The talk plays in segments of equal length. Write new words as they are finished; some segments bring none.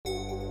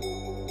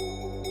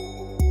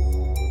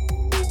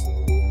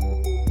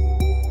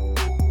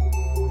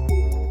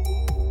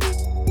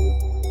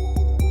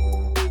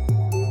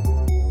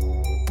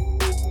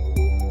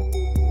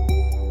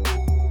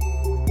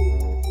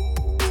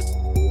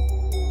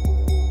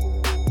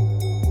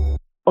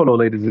Hello,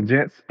 ladies and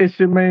gents. It's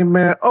your main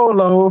man,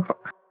 Olo,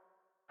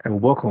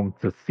 and welcome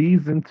to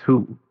season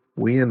two.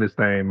 We in this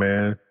thing,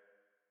 man.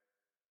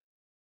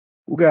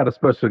 We got a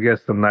special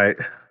guest tonight,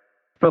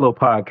 fellow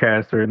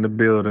podcaster in the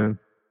building.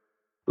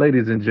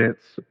 Ladies and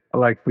gents, I'd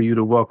like for you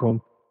to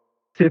welcome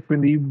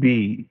Tiffany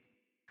B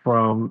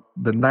from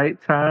the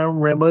Nighttime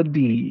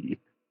Remedy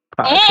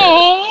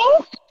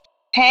podcast.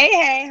 Hey,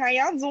 hey, how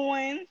y'all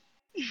doing?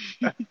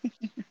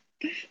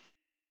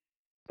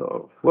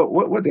 So,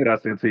 what did I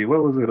send to you?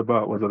 What was it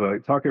about? Was it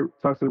like toxic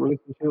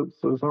relationships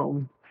or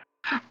something?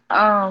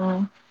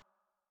 Um,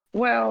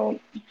 well,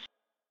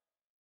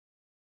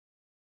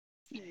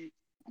 I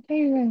can't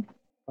even,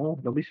 Oh,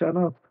 don't be shy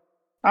now.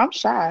 I'm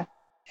shy.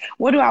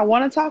 What do I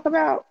want to talk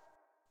about?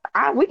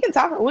 We can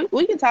talk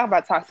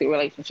about toxic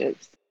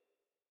relationships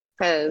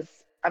because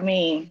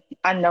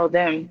I know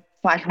them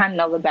like I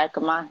know the back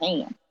of my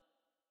hand.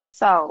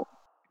 So,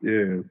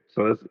 Yeah.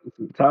 So it's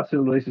toxic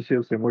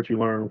relationships and what you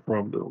learn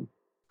from them.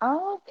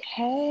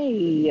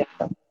 okay,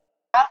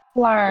 I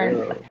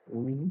learned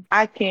Yeah.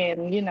 I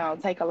can,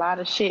 take a lot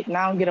of shit and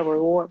I don't get a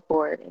reward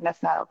for it, and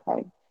that's not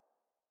okay.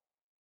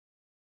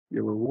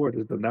 Your reward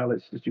is the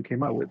knowledge that you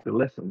came out with, the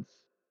lessons.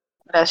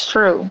 That's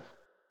true.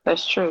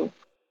 That's true.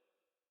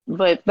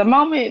 But the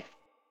moment,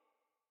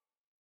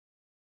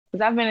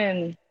 because I've been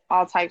in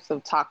all types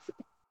of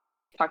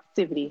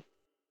toxicity,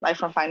 like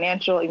from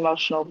financial,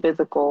 emotional,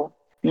 physical,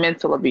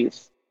 mental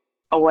abuse,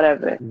 or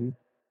whatever. Mhm.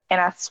 And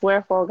I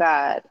swear for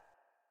God,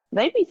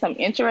 they be some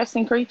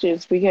interesting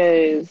creatures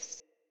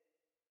because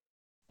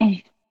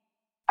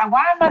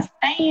why am I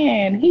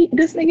staying?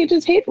 This nigga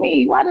just hit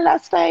me. Why did I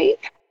stay?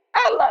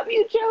 I love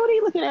you, Jody.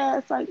 Look at that.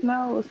 It's like,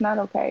 no, it's not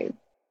okay.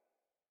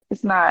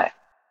 It's not.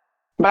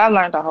 But I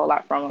learned a whole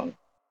lot from them,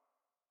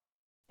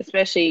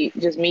 especially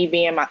just me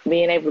being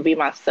able to be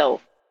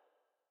myself.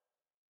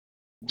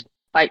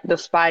 Like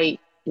despite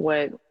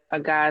what a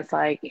guy's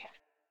like,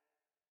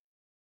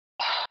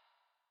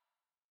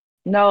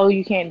 no,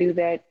 you can't do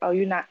that. Oh,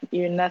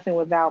 you're nothing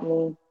without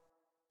me,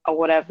 or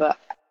whatever.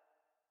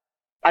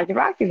 Like if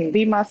I can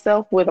be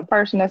myself with a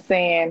person that's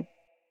saying,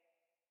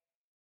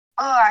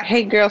 "Oh, I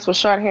hate girls with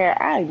short hair."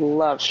 I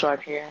love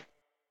short hair.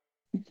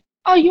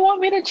 Oh, you want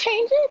me to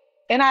change it?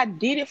 And I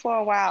did it for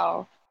a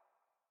while,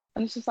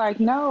 and it's just like,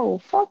 no,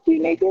 fuck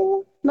you,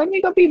 nigga. Let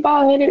me go be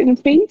bald headed in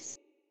peace.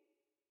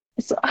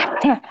 So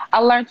I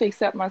learned to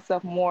accept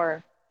myself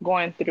more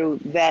going through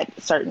that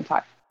certain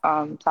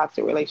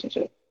toxic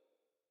relationship.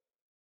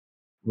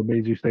 What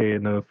made you stay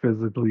in a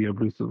physically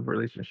abusive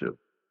relationship?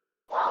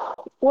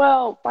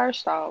 Well,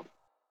 first off,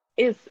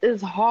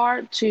 it's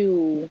hard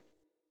to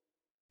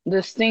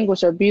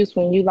distinguish abuse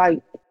when you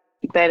like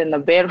that in the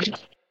bedroom.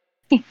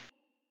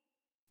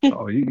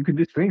 Oh, you can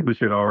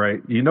distinguish it all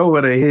right. You know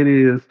what a hit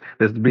is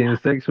that's being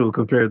sexual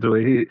compared to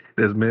a hit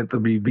that's meant to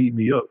be beat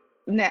me up.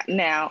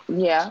 Now,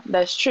 yeah,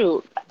 that's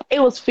true. It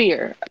was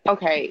fear.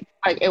 Okay,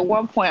 like at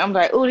one point, I'm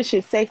like, "Oh, this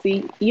shit's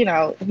sexy."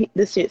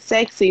 This shit's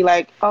sexy.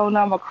 Like, oh no,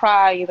 I'm gonna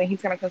cry, and then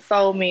he's gonna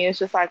console me. It's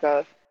just like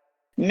a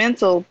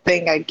mental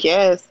thing, I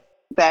guess.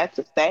 That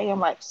to say, I'm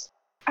like,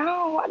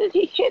 oh, why did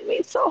he hit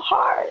me so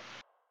hard?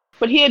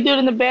 But he'd do it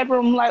in the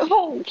bedroom, like,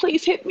 oh,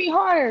 please hit me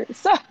harder.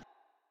 So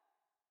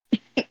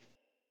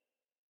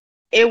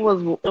it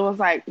was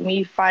like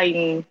me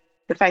fighting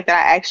the fact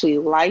that I actually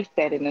liked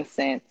that in a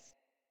sense.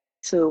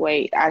 To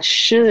wait, I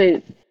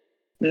should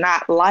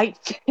not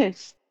like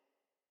this.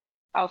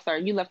 Oh,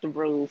 sorry, you left a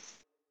bruise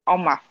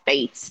on my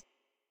face.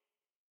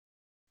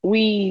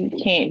 We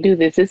can't do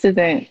this. This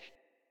isn't.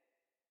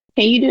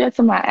 Can you do that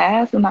to my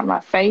ass and not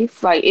my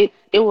face? Like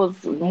it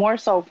was more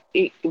so.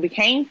 It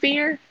became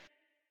fear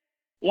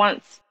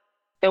once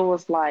it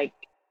was like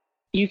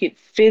you could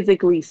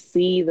physically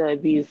see the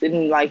abuse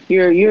and like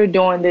you're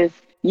doing this.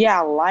 Yeah,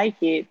 I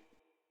like it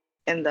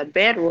in the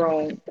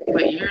bedroom,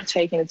 but you're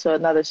taking it to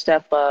another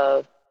step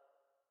of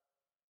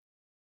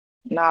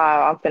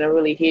nah, I'm gonna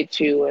really hit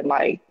you and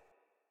like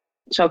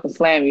choke and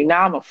slam you.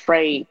 Now I'm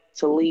afraid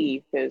to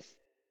leave because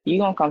you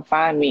gonna come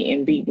find me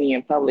and beat me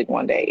in public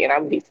one day and I'm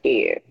gonna be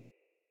scared.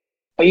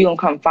 Or you gonna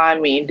come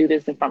find me and do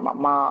this in front of my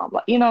mom.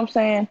 Like you know what I'm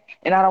saying?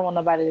 And I don't want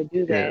nobody to do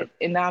Yeah. that.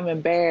 And now I'm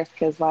embarrassed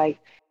because like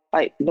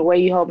the way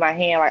you hold my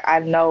hand, like I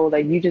know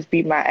like you just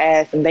beat my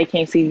ass and they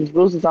can't see these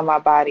bruises on my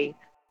body.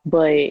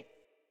 But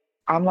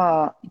I'm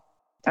a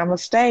I'm gonna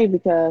stay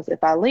because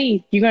if I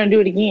leave, you're gonna do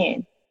it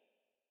again.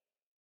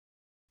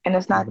 And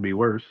it's It's not gonna be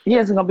worse.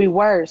 yeah, it's gonna be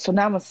worse. So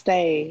now I'm gonna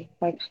stay.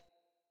 Like,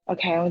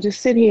 okay, I'm gonna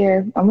just sit here.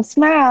 I'm gonna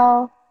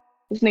smile.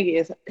 This nigga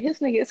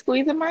is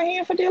squeezing my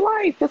hand for dear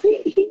life because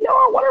he know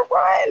I want to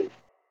run.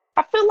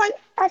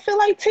 I feel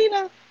like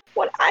Tina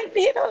when I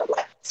did her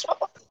like so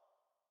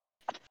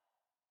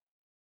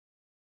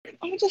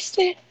I'm gonna just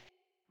sit.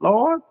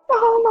 Lord.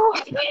 Oh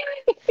no,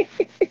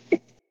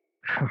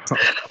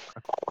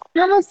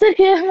 I'm gonna sit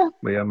here.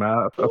 But yeah, man,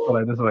 I feel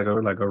like this is like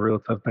a real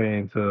tough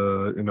thing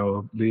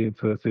to be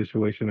into a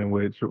situation in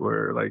which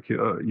where like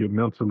you're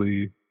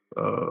mentally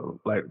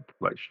like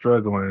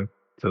struggling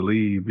to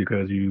leave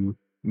because you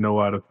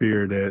know out of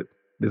fear that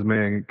this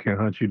man can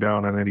hunt you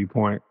down at any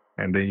point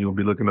and then you'll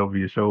be looking over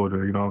your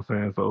shoulder. You know what I'm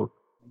saying? So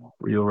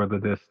you'll rather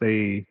just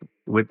stay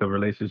with the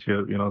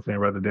relationship. You know what I'm saying?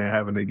 Rather than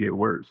having it get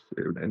worse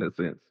in a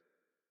sense.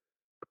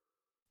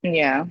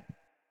 Yeah,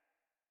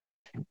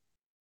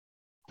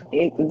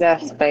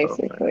 that's So,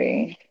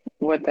 basically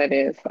what that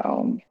is.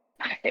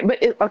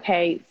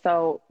 Okay,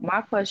 so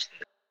my question,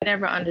 I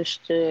never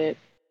understood.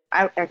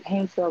 I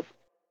came to a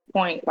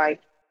point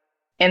like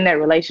in that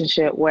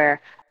relationship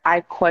where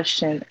I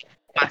questioned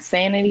my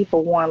sanity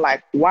for one,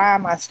 like why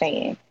am I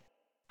staying?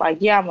 Like,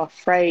 yeah, I'm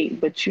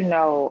afraid, but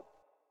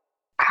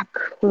I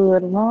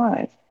could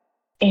run.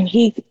 And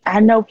I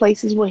know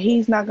places where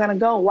he's not gonna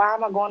go. Why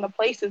am I going to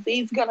places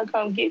he's gonna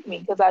come get me?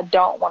 Because I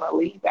don't want to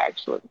leave.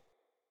 Actually,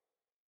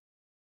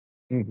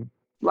 mhm.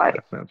 like,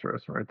 That's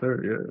interesting right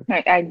there.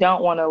 Yeah. I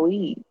don't want to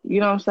leave. You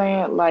know what I'm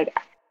saying? Like,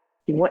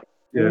 what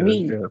Yeah,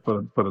 me? yeah,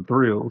 for the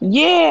thrills.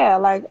 Yeah,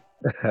 like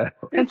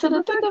into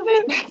the thick of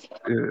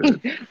Yeah,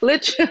 it,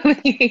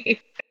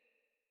 literally.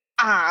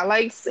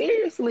 Like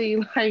seriously,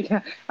 like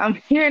I'm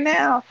here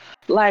now.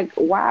 Like,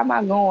 why am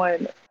I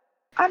going?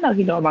 I know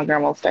he know my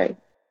grandma stay.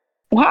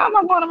 Why am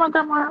I going to my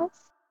grandma's house?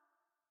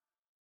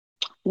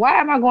 Why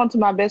am I going to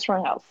my best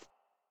friend's house?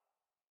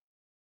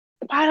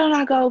 Why don't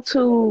I go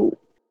to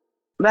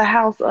the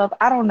house of,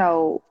 I don't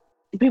know,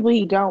 people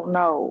he don't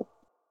know,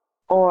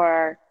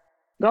 or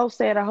go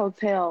stay at a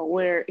hotel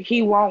where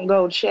he won't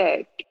go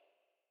check?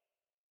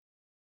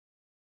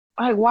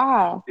 Like,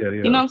 why? yeah,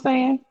 You know yeah. what I'm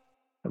saying?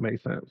 That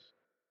makes sense.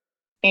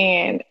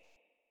 And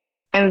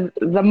and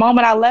the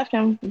moment I left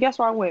him, guess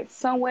where I went?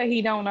 Somewhere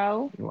he don't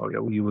know. Well, yeah,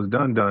 when you was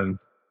done.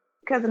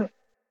 Because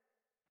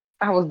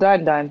I was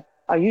done.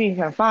 Oh, you ain't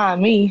gonna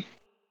find me.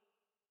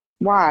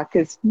 Why?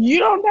 Because you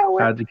don't know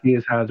where. How's your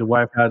kids? How's your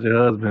wife? How's your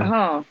husband?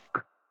 Huh?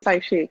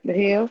 Type shit. The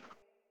hell.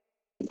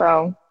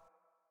 So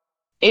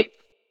it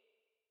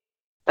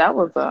that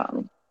was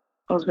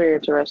very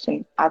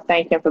interesting. I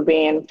thank him for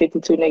being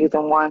 52 niggas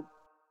in one.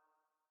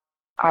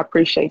 I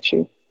appreciate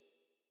you.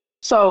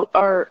 So,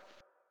 or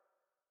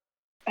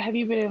have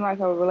you been in like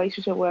a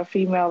relationship where a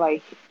female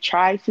like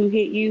tried to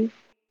hit you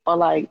or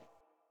like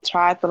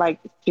tried to like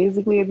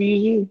physically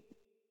abuse you?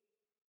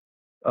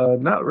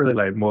 Not really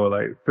like more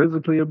like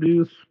physically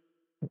abuse.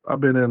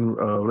 I've been in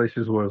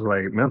relationships where it's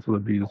like mental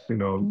abuse,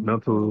 Mm.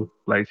 mental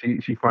like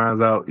she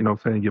finds out, what I'm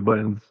saying, your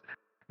buttons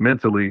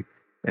mentally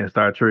and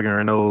start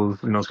triggering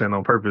those, what I'm saying,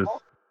 on purpose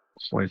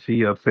when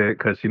she upset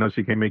because she knows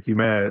she can't make you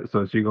mad,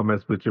 so she gonna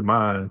mess with your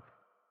mind.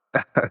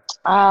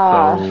 Ah,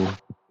 So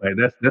like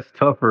that's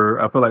tougher.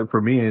 I feel like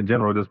for me in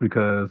general, just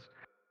because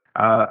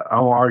I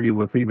don't argue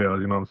with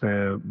females, you know what I'm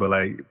saying, but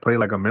like play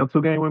like a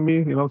mental game with me,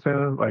 you know what I'm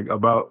saying, like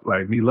about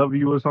like me loving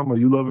you or something, or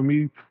you loving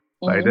me,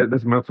 like hmm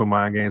that's mental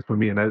mind games for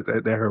me, and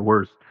that hurt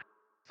worse.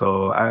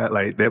 So I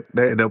like that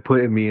ended up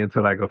putting me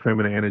into like a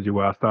feminine energy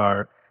where I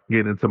start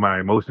getting into my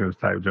emotions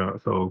type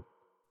junk. So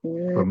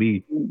for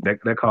me, that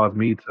caused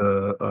me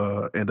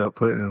to end up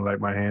putting like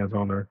my hands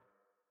on her,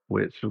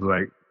 which was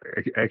like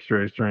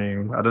extra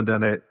extreme. I done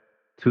that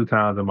 2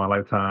 times in my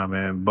lifetime,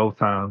 and both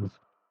times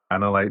I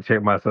know like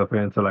check myself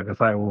into like a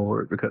cyber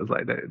ward because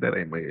like that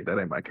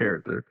ain't my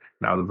character.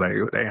 And I was like,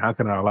 dang, how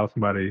can I allow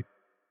somebody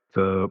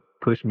to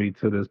push me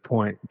to this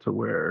point to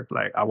where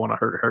like I want to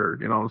hurt her?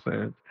 You know what I'm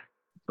saying?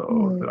 So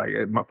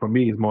like for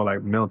me, it's more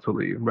like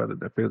mentally rather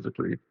than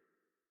physically.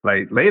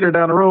 Like later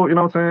down the road, you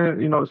know what I'm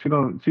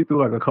saying? She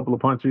threw like a couple of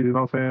punches, you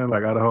know what I'm saying?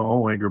 Like out of her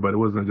own anger, but it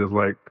wasn't just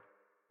like,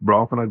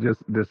 bro, I'm gonna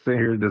just sit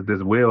here,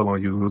 just wail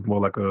on you. It was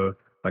more like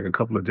a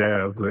couple of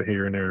jabs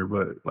here and there,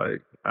 but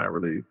like I didn't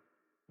really,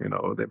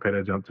 they pay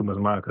that jump too much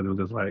mind because it was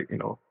just like,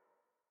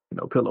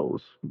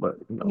 pillows. But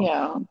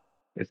yeah.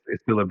 it's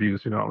still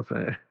abuse, you know what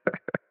I'm saying?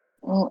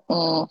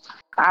 Mm-mm.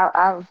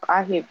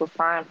 I hit with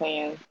frying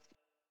pans.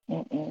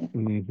 Mm-mm.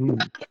 Hmm.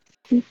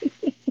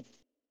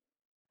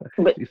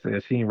 But She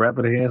said she ain't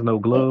wrapping her hands, no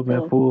glove,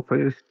 man, mm-mm. full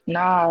face.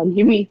 Nah,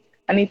 give me.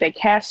 I need that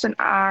cast and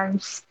iron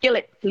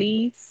skillet,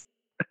 please.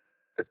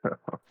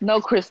 No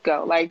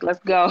Crisco. Like, let's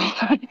go.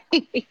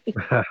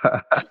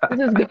 This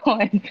is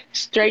going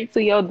straight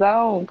to your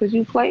dome because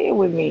you playing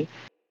with me.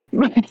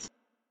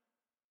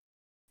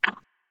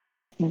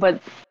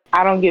 But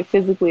I don't get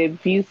physically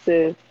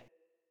abusive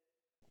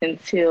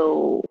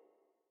until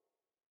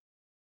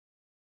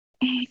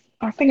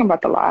I think I'm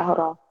about to lie.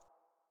 Hold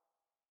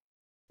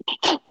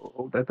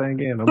Hold that thing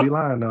in. Don't be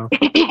lying now.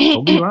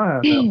 Don't be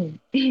lying now. on.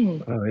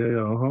 Yeah,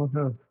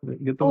 yeah, yeah.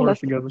 Get the Oh, words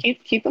let's together.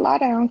 keep the lie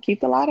down.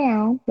 Keep the lie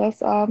down.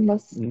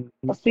 Hmm.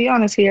 Let's be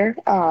honest here.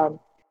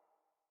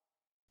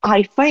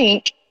 I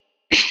think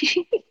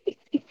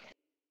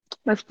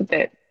let's put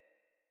that.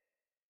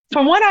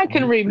 From what I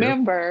can Yes.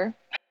 remember,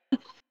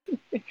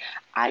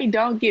 I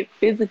don't get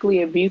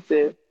physically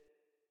abusive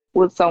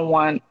with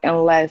someone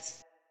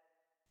unless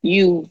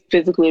you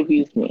physically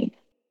abuse me.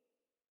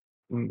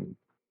 Mm,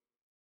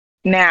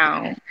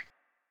 Now,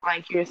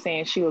 like you're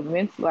saying, she was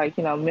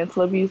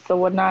mental abuse or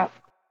whatnot.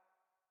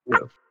 yeah.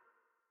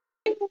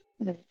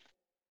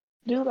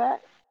 Do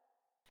that.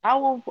 I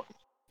will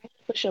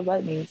push your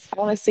buttons. I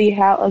want to see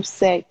how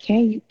upset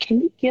can you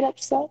get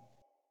upset?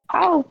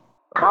 How Oh,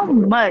 how no,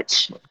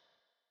 much no.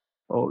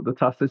 Oh, the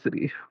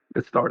toxicity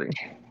is starting.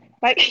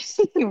 Like,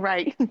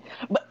 right.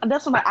 But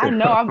that's what I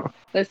know.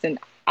 Listen,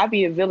 I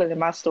be a villain in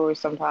my story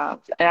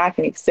sometimes, and I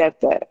can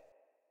accept that.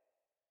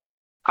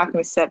 I can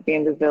accept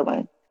being the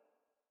villain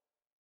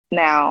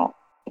now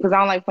because I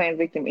don't like playing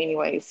victim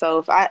anyway. So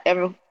if I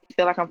ever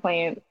feel like I'm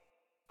playing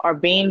or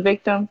being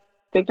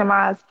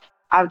victimized,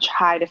 I've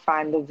tried to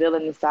find the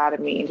villain inside of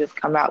me and just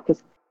come out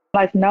because,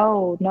 like,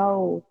 no,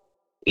 no,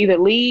 either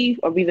leave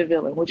or be the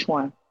villain. Which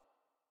one?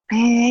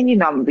 Man, you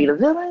know I'm gonna be the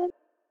villain.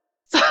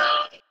 So,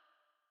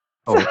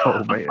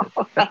 Oh man.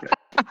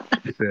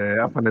 He said,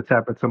 I'm gonna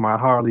tap into my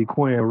Harley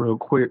Quinn real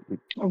quick.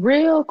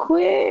 real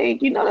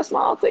quick, you know the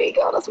small thing,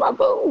 oh, that's my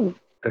boo.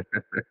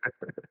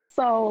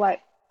 So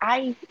like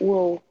I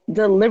will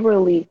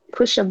deliberately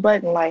push a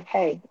button like,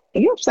 hey, are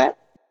you upset?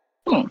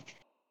 Hmm.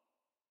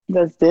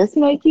 Does this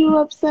make you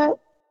upset?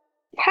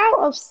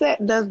 How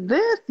upset does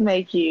this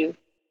make you?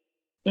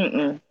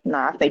 Mm-mm. No,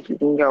 I think you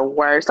can go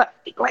worse.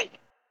 Like,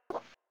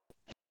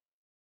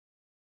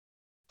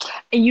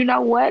 and you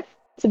know what?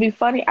 To be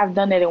funny, I've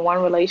done that in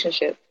one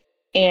relationship.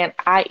 And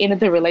I ended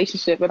the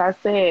relationship and I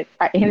said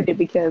I ended it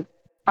because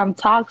I'm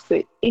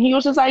toxic. And he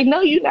was just like,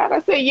 no, you're not. I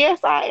said, yes,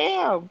 I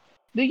am.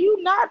 Do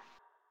you not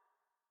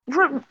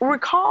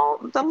recall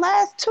the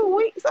last 2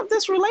 weeks of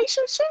this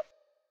relationship?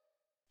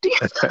 Do you,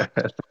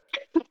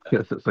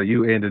 So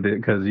you ended it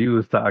because you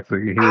was toxic,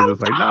 and he was I'm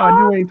just like, "No,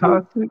 you ain't toxic.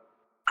 toxic."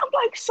 I'm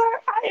like, sir,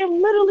 I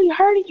am literally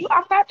hurting you.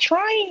 I'm not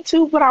trying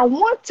to, but I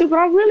want to, but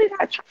I'm really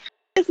not trying.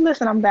 Just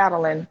listen, I'm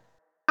battling.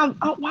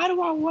 Why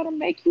do I want to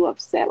make you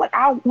upset? Like,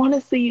 I want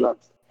to see you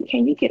upset.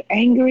 Can you get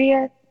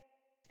angrier?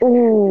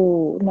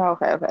 Oh, no,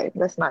 okay, okay.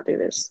 Let's not do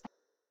this.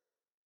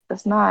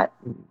 Let's not.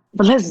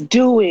 But let's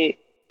do it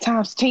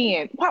times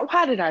 10.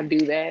 Why did I do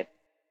that?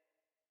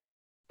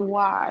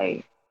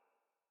 Why?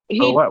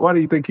 So He, why do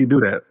you think you do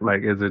that?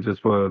 Like, is it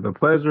just for the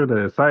pleasure,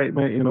 the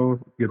excitement?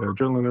 Get an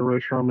adrenaline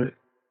rush from it?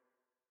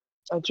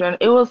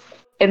 it was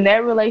in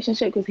that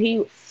relationship because he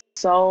was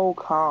so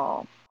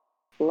calm.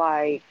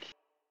 Like,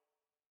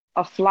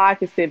 a fly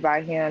could sit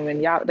by him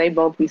and y'all, they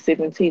both be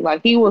sipping tea.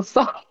 Like, he was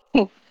so,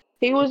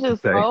 he was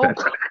just Dang. so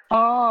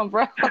calm,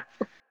 bro.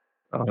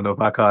 I don't know if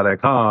I call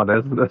that calm.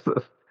 That's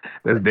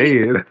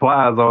dead.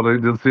 Flies on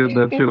it, just sitting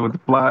there chilling with the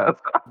flies.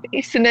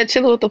 He's sitting there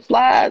chilling with the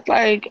flies.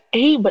 Like,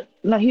 but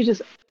no, he's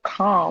just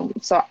calm.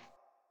 So,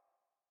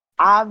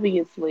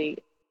 obviously,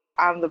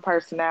 I'm the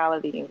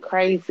personality and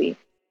crazy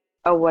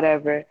or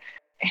whatever.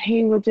 And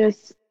he would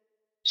just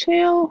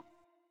chill.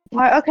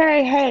 Like,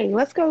 okay, hey,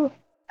 let's go.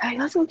 Hey,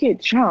 let's go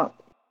get drunk.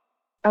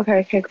 Okay,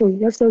 okay, cool.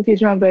 Let's go get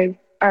drunk, baby.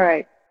 All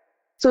right.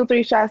 2,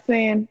 3 shots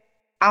in.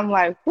 I'm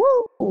like,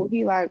 woo.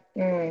 He like,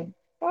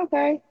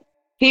 okay.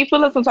 He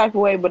feeling some type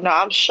of way, but no,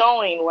 I'm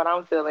showing what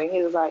I'm feeling.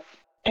 He was like,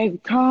 hey,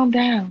 calm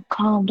down,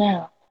 calm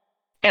down.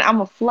 And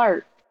I'm a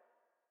flirt.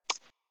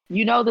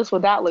 You know this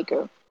without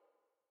liquor.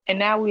 And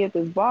now we at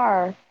this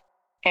bar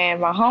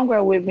and my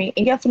homegirl with me.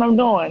 And guess what I'm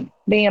doing?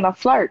 Being a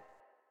flirt.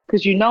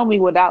 Because you know me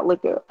without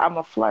liquor. I'm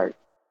a flirt.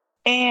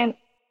 And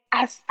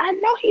I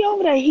know he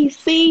over there. He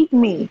sees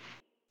me.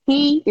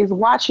 He is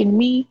watching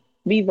me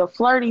be the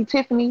flirty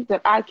Tiffany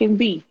that I can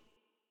be.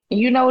 And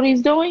you know what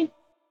he's doing?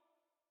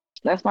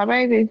 That's my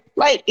baby.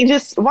 Like,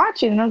 just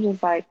watching. And I'm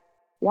just like,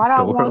 why do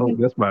I The want world, him?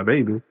 that's my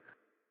baby.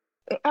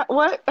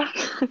 What?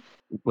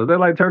 Was that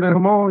like turning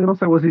him on? You know what I'm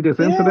saying? Was he just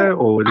into Yeah. that,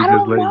 or was he I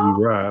just don't letting you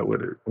know. ride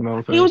with it? You know what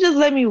I'm He saying? was just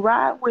letting me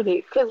ride with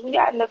it. Because we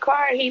got in the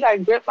car and he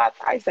like gripped my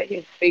thigh. He's like,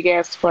 "You big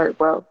ass flirt,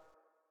 bro."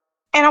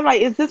 And I'm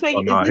like, Oh is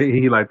no, this,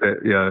 he like that.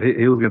 Yeah,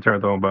 he was getting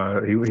turned on by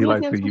it. He he was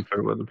likes to gonna, see you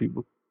flirt with other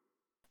people.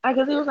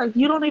 because he was like,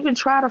 you don't even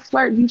try to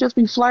flirt. You just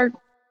be flirting.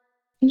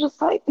 I'm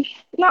just like,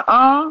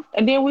 nuh-uh.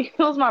 And then it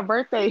was my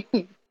birthday.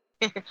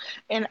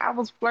 And I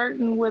was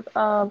flirting with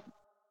the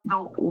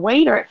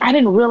waiter. I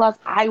didn't realize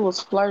I was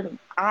flirting.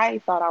 I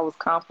thought I was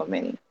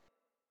complimenting.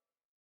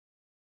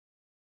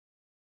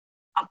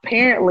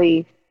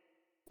 Apparently,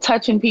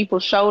 touching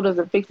people's shoulders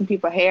and fixing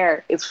people's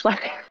hair is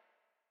flirting.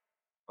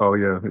 Oh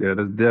yeah, yeah.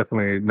 That's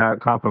definitely not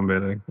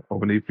complimenting.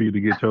 We need for you to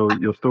get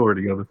your story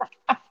together.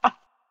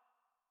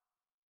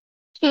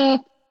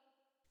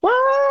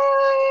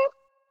 What?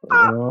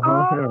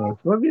 Uh-huh. Uh-uh. Yeah.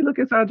 Let me look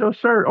inside your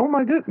shirt. Oh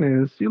my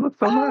goodness, you look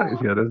so nice.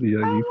 Oh, Yeah, that's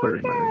you oh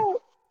flirting, my man. God.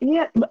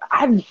 Yeah, but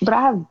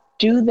I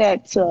do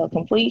that to a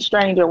complete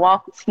stranger,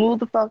 walk smooth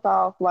the fuck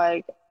off,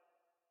 like,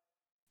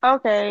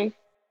 okay,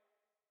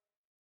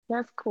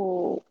 that's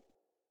cool.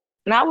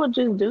 And I would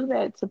just do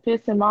that to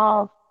piss him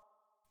off.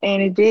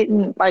 And it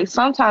didn't, like,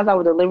 sometimes I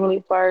would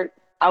deliberately flirt.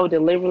 I would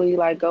deliberately,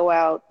 like, go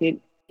out, get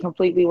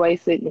completely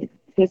wasted, and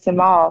piss him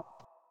off.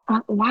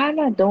 Why am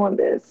I doing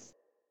this?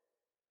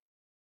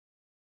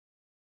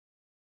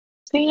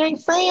 He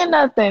ain't saying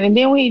nothing. And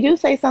then when he do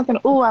say something,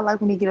 ooh, I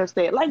like when he get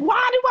upset. Like,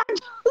 why do I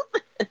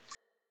do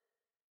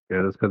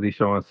Yeah, that's because he's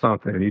showing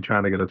something. You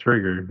trying to get a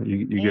trigger.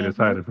 You get Mm-hmm.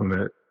 excited from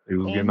that. He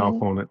was getting off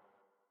Mm-hmm. on it.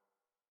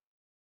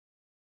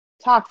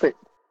 Toxic.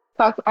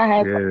 Toxic. I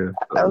had, Yeah.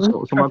 I was,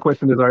 So my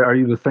question is, are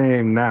you the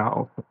same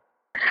now?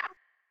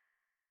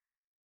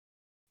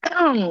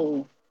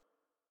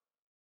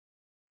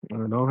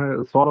 Don't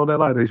have, swallow that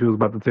lie that she was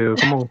about to tell.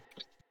 Come on.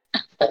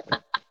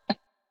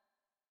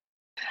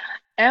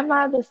 Am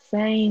I the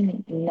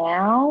same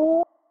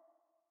now?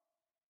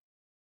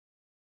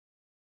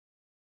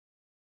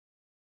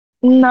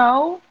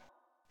 No.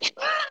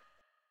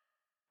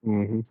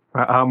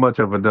 How much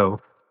of a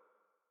dough?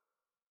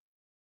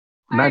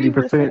 90%,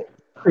 30%.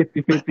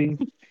 50-50.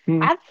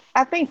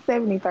 I think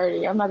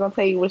 70-30. I'm not gonna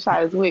tell you which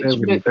side is which,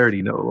 70, but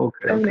 30. No,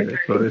 okay, 70 okay.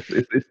 So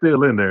 30. it's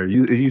still in there.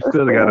 You It's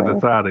still got to still,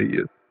 decide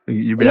it.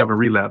 You be yeah, having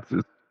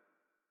relapses.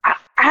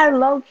 I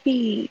low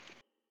key,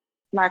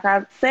 like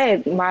I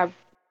said,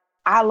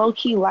 I low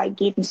key like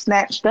getting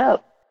snatched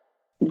up,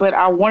 but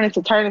I wanted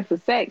to turn into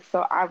sex,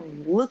 so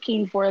I'm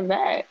looking for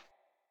that.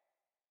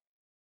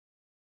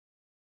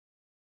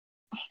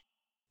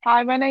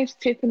 Hi, my name's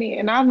Tiffany,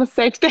 and I'm a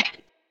sex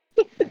addict.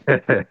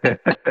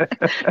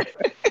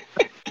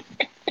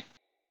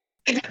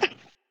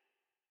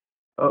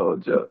 Oh,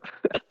 Joe,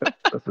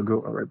 that's a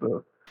good one right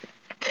there,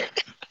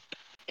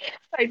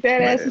 Like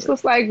that ass is man.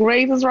 just like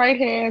raise his right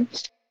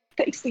hand,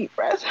 takes deep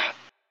breath.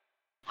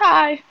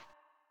 Hi,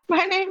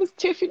 my name is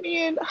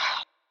Tiffany, and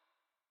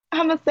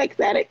I'm a sex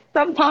addict.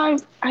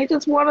 Sometimes I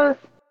just wanna.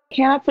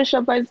 Can I push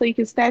up button so you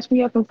can snatch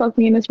me up and fuck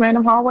me in this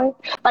random hallway?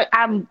 Like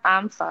I'm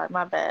sorry,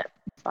 my bad.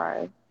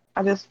 Sorry.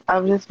 I just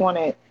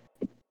wanted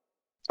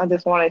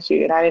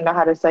you, and I didn't know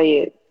how to say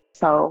it,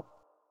 so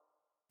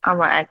I'm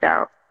gonna act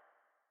out.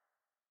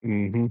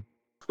 Hmm.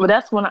 But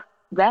that's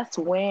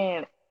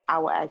when I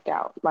will act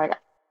out. Like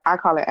I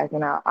call it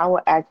acting out. I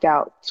will act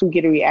out to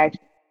get a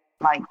reaction,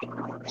 like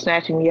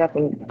snatching me up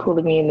and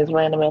pulling me in this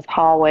random ass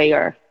hallway,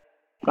 or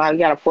I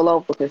gotta pull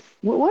over because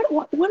what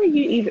are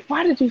you even?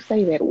 Why did you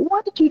say that?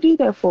 What did you do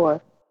that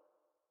for?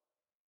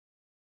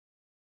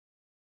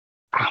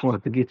 Just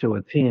wanted to get your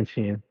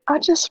attention. I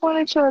just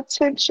wanted your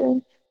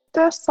attention.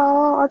 That's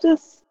all. I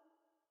just,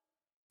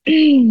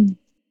 you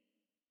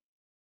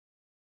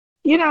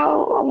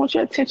know, I want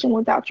your attention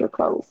without your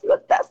clothes.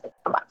 But that's not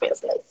my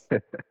business.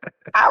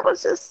 I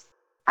was just,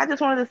 I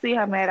just wanted to see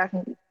how mad I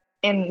can.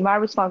 And my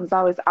response is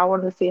always, I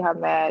wanted to see how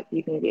mad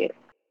you can get.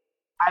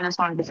 I just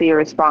wanted to see your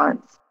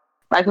response.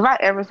 Like if I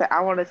ever said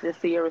I wanted to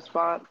see your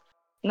response,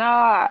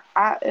 no,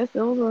 it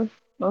was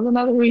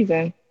another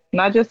reason,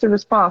 not just a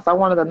response. I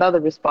wanted another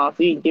response.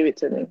 So you can give it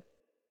to me.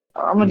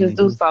 I'm gonna just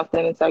do Hmm.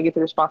 something until I get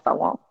the response I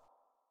want.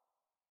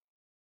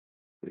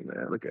 See,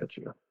 man, look at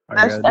you. All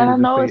you That's gotta and do I is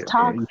just know say it's it,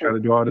 man. You try toxic. to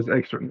do all this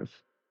extraness.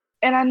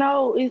 And I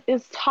know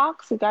it's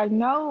toxic. I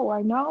know,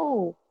 I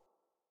know.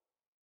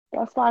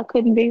 That's why I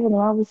couldn't be with him.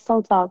 I was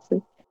so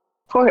toxic.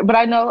 But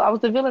I know I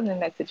was the villain in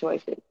that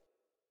situation.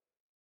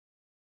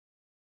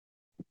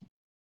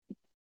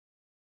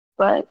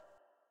 But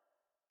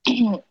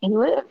we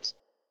lived.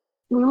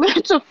 We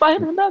lived to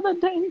fight another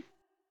day.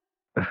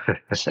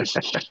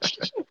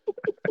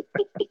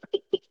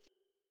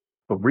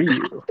 For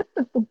real.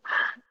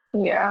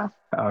 Yeah,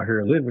 Out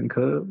here living,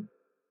 cuz.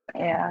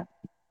 yeah.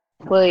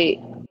 But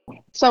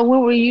so where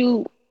were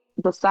you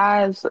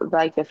besides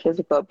like the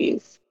physical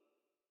abuse?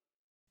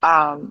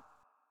 Um,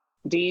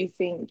 do you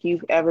think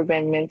you've ever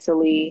been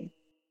mentally,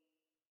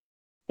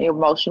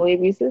 emotionally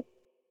abusive?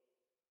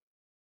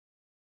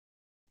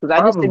 Because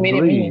I just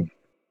admitted Probably. me.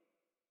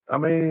 I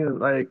mean,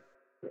 like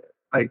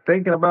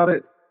thinking about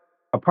it,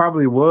 I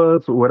probably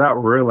was without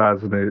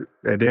realizing it,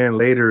 and then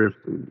later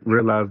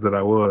realized that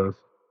I was.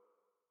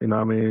 You know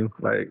what I mean?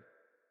 Like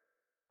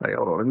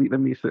hold on, let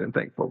me sit and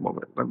think for a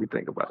moment. Let me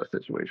think about the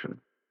situation.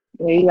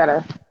 Yeah, you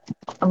gotta.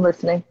 I'm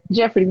listening.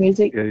 Jeopardy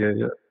music. Yeah, yeah,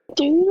 yeah.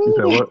 You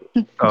said what?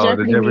 Oh,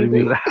 the Jeopardy Jeopardy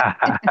music. music.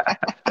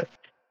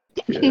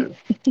 Yeah.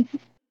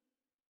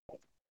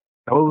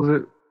 What was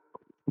it?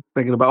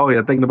 Thinking about, oh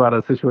yeah, thinking about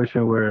a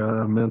situation where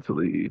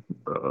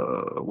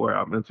where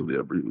I'm mentally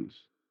abused.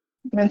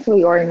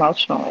 Mentally or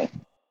emotionally.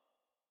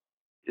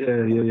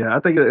 Yeah, yeah, yeah. I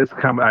think it's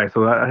all right.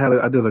 So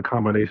I did a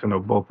combination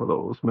of both of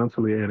those,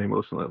 mentally and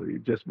emotionally,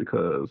 just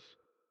because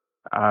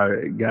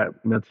I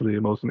got mentally,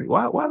 emotionally.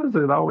 Why does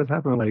it always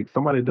happen? Like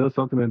somebody does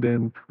something and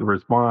then the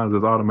response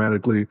is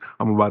automatically,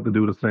 I'm about to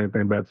do the same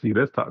thing back to you.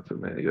 That's toxic,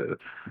 man. Yeah.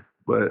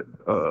 But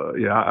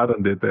yeah, I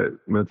done did that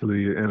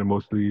mentally and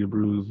emotionally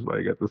bruised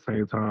like at the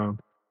same time.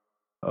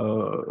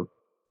 Uh,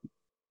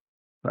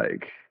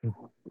 like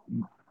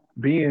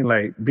being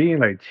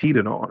like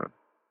cheated on,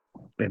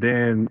 and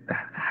then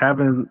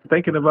having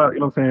thinking about, you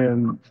know what I'm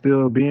saying,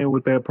 still being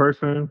with that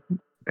person,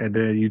 and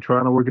then you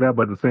trying to work it out,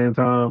 but at the same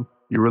time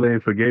you really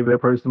ain't forgave that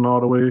person all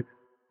the way.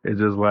 It's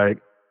just like,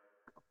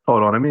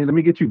 hold on, let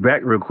me get you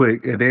back real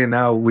quick, and then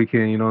now we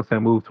can, you know what I'm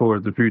saying, move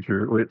towards the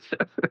future, which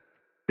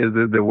is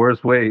the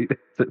worst way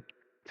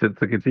to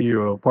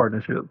continue a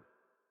partnership.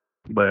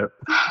 But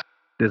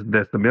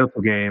that's the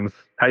mental games.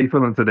 How you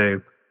feeling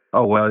today?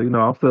 Oh well,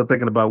 I'm still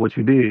thinking about what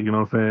you did. You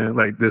know what I'm saying?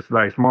 Like this,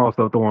 like small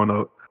stuff throwing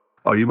up.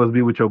 Oh, you must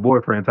be with your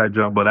boyfriend type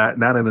jump, but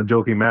not in a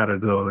joking matter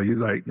though. You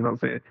like, you know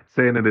what I'm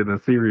saying it in a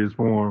serious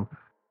form,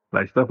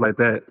 like stuff like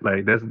that.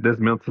 Like that's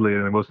mentally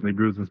and emotionally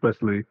bruising,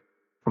 especially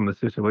from the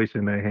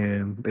situation at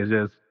hand. It's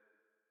just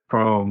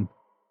from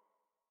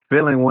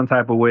feeling one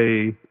type of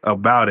way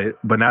about it,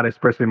 but not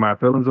expressing my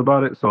feelings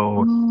about it.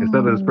 So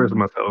instead of expressing Mm.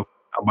 myself,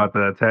 I'm about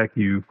to attack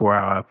you for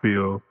how I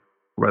feel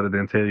rather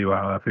than tell you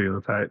how I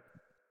feel. Type.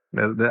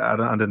 I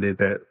done did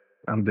that.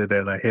 I done did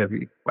that like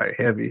heavy,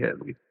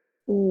 heavy.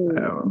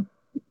 Um, Ooh.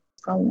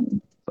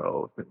 Um,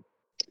 so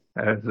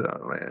that's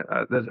man,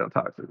 that's just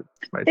toxic.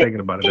 Like thinking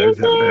about it, is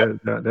it?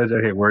 that's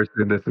just hit worse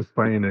than just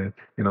explaining.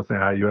 You know,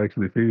 saying how you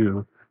actually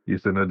feel. You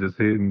sitting there just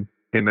hitting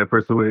that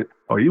person with,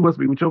 oh, you must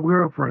be with your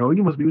girlfriend. Oh,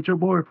 you must be with your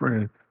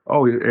boyfriend.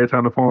 Oh, every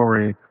time the phone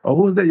ring, oh,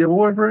 who is that? Your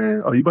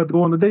boyfriend? Oh, you about to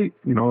go on a date?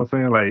 You know what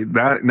I'm saying?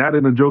 Like not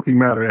in a joking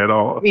matter at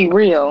all. Be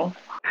real.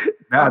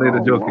 Not in a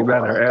Oh joking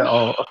matter Lord. at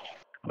all.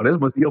 Oh, this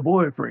must be your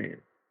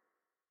boyfriend.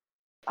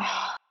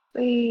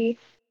 See,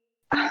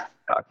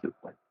 Toxic.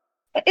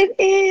 it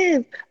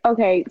is.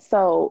 Okay,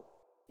 so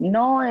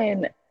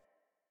knowing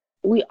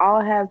we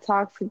all have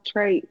toxic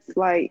traits,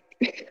 like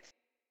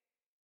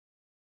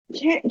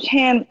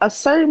can a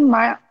certain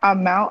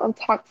amount of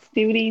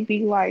toxicity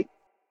be like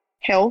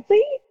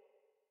healthy?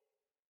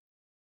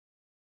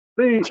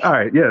 See, all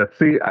right, yeah.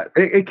 See,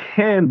 it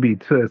can be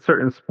to a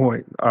certain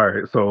point. All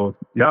right, so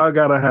y'all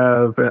gotta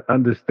have an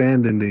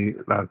understanding.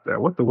 Not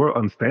that what the word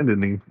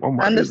understanding. Oh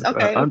my goodness,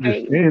 Okay,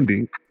 okay.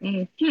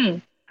 Mm-hmm.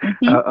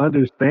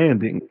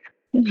 understanding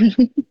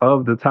Mm-hmm.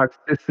 of the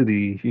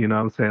toxicity. You know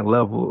what I'm saying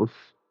levels,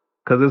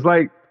 because it's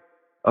like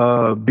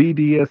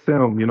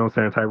BDSM. You know what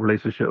I'm saying type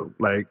relationship.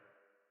 Like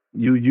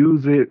you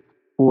use it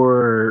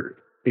for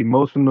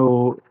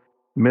emotional,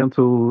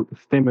 mental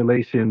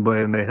stimulation, but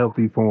in a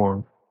healthy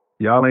form.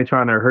 Y'all ain't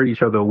trying to hurt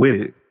each other with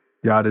it.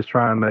 Y'all just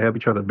trying to help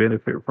each other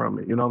benefit from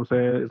it. You know what I'm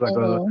saying? It's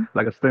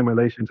like a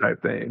stimulation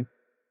type thing.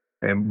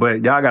 And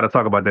but y'all got to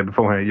talk about that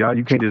beforehand. Y'all,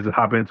 you can't just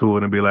hop into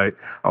it and be like,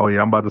 "Oh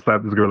yeah, I'm about to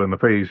slap this girl in the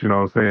face." You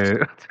know what I'm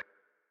saying?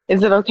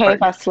 Is it okay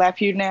if Like, I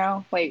slap you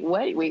now? Wait,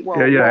 wait,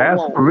 yeah, whoa, yeah. whoa,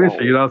 Ask whoa, for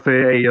permission. You whoa. know what I'm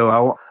saying? Hey,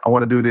 yo, I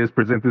want to do this.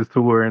 Present this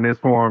to her in this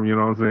form. You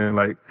know what I'm saying?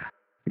 Like,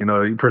 you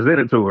know, you present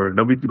it to her.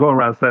 Don't be going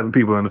around slapping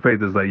people in the face.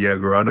 It's like, yeah,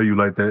 girl, I know you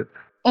like that.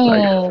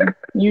 Like,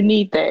 You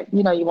need that.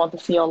 You know, you want to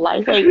see your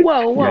life. Wait,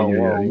 whoa, yeah, whoa, yeah,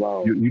 whoa, yeah.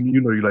 whoa.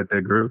 You know you like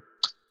that girl.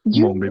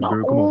 Come on, You baby know,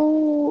 girl. Come on.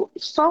 oh,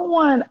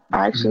 someone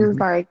actually was Hmm.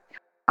 like,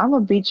 I'm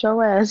gonna beat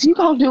your ass. You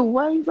gonna do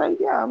what? He's like,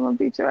 yeah, I'm gonna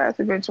beat your ass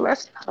eventually.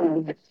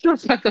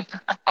 Just like a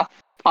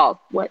pause.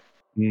 What?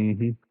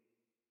 Hmm.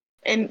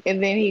 And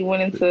then he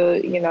went into,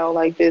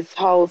 like this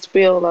whole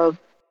spiel of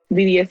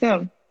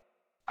BDSM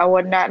or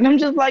whatnot. And I'm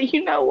just like,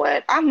 you know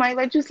what? I might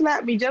let you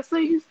slap me just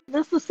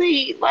to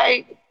see,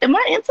 like, am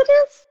I into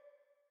this?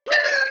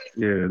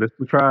 Yeah, let's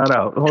try it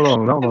out. Hold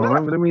Am on. I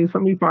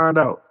Let me find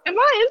out. am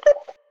I into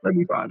Let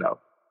me find out.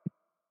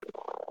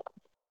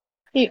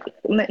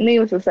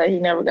 needless to say, he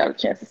never got a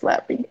chance to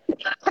slap me.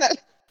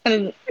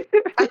 And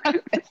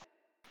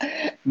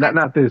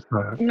Not this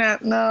time.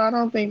 no, I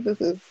don't think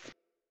this is.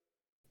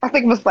 I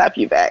think I'm gonna slap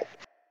you back.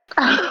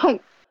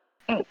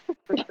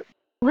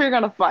 We're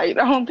gonna fight.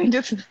 I don't think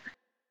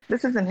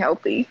this isn't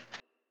healthy.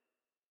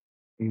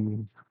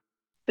 Mm.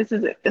 This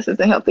isn't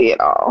healthy at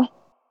all.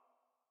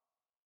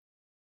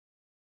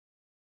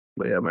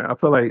 But yeah, man, I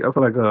feel like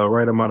a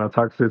right amount of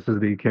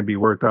toxicity can be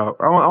worked out.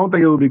 I don't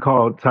think it would be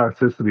called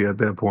toxicity at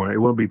that point. It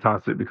wouldn't be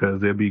toxic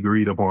because it'd be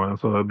agreed upon.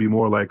 So it'd be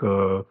more like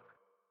a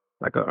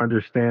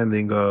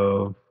understanding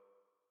of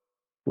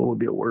what would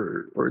be a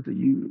word to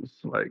use.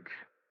 Like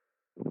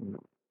mm,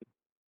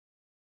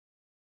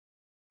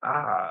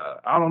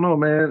 I don't know,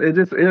 man.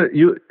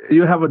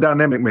 You have a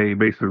dynamic made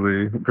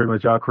basically. Pretty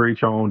much y'all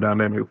create your own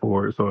dynamic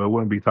for it, so it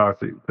wouldn't be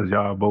toxic because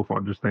y'all both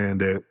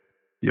understand that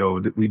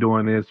we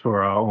doing this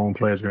for our own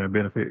pleasure and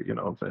benefit. You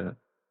know what I'm saying?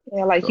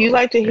 Yeah, like you So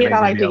like to it hit, ain't I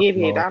gonna like be to out get the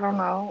hit. law. I don't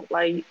know.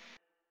 Like,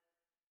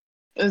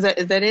 is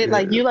that it?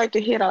 Like Yeah, you like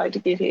to hit, I like to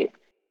get hit.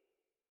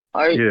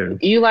 Or yeah.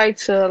 you like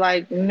to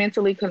like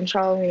mentally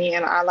control me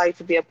and I like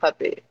to be a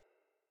puppet.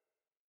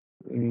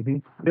 Hmm.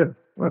 Yeah.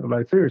 Well,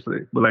 like seriously,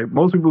 but like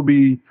most people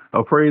be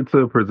afraid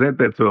to present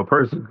that to a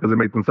person because it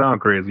makes them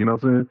sound crazy. You know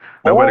what I'm saying?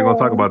 Nobody gonna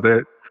talk Oh, about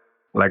that.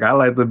 Like I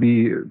like to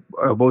be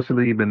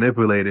emotionally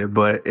manipulated,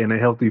 but in a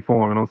healthy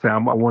form. You know what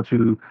I'm saying? I want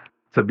you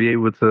to be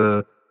able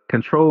to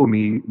control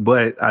me,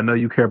 but I know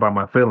you care about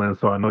my feelings,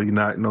 so I know you're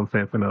not. You know what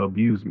I'm saying? Finna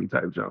abuse me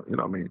type junk. You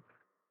know what I mean?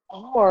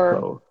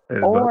 or So,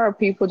 but or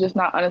people just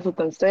not honest with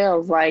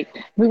themselves. Like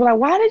people are like,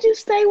 why did you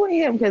stay with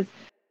him? Because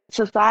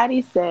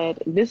society said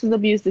this is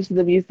abuse, this is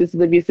abuse, this is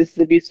abuse, this is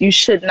abuse. You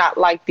should not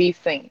like these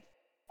things.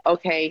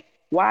 Okay.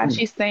 Why is mm,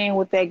 she staying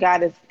with that guy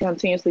that's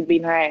continuously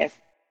beating her ass?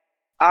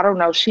 I don't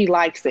know. She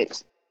likes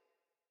it.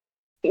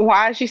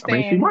 Why is she I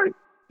mean, she staying? might.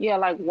 Yeah,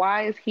 like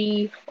why is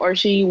he or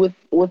she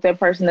with that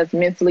person that's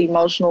mentally,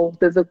 emotional,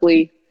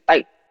 physically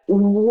like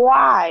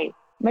why?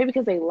 Maybe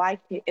because they like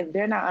it and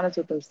they're not honest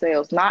with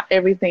themselves. Not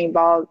everything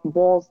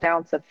boils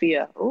down to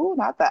fear. Ooh,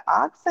 not the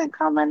accent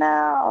coming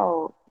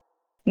out.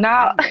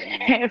 Not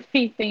Ooh,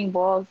 everything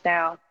boils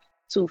down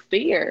to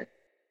fear.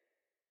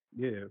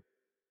 yeah.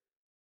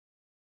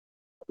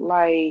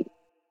 Like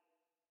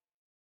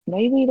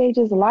Maybe they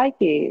just like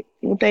it.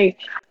 If they,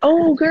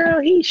 oh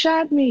girl, he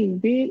shot me,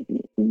 bitch.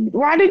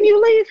 Why didn't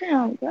you leave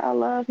him? Girl, I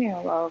love him.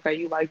 Oh, okay,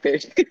 you like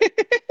this.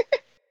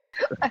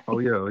 Oh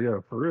yeah, yeah,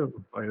 for real.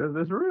 Like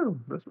that's real.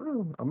 That's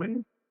real. I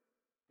mean,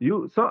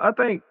 so I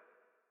think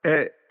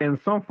in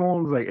some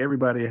forms, like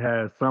everybody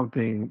has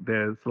something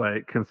that's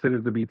like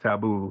considered to be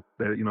taboo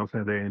that you know what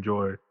I'm saying they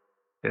enjoy.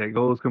 And it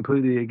goes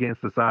completely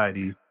against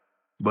society,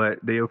 but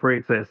they're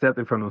afraid to accept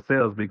it from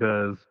themselves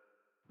because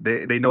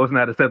they know it's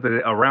not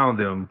accepted around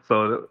them.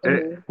 So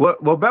Mhm.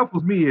 what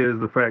baffles me is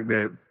the fact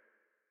that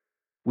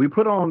we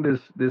put on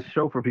this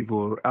show for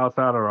people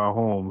outside of our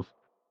homes,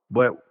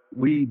 but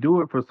we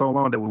do it for so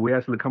long that when we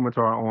actually come into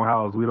our own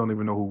house, we don't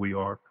even know who we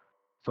are.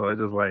 So it's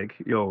just like,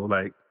 yo,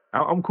 like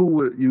I'm cool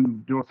with you,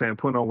 you know what I'm saying,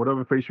 putting on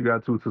whatever face you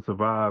got to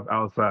survive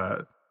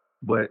outside,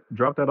 but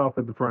drop that off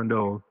at the front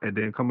door and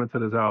then come into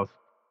this house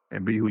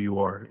and be who you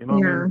are. You know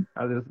what I Yeah.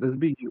 mean? Just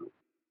be you.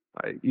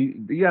 Like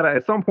you gotta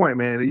at some point,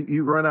 man,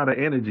 you run out of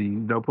energy, you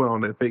don't put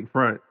on that fake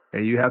front,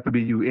 and you have to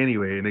be you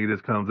anyway, and it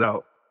just comes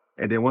out.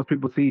 And then once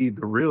people see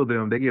the real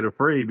them, they get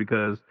afraid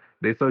because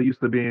they're so used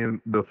to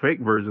being the fake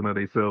version of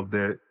themselves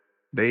that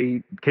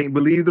they can't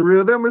believe the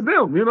real them is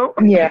them. You know,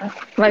 Yeah.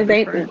 Like it's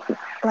they crazy.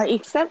 like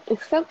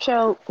accept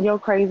your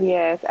crazy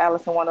ass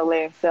Alice in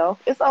Wonderland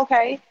self. It's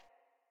okay.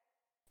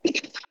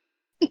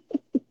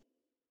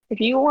 If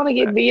you want to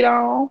get beat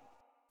on,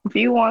 if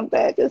you want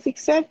that, just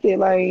accept it.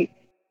 Like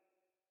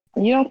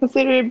you don't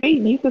consider it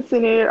beating, you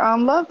consider it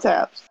love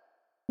taps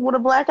with a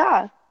black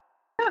eye.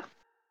 Yeah.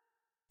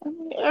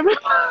 I mean,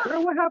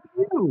 Girl, what happened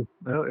to you?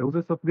 Well, it was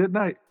just a good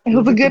night. it It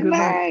was was a just a good good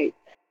night. night.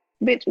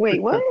 Bitch,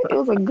 wait, what? It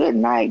was a good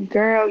night,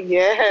 girl.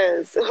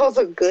 Yes, it was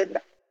a good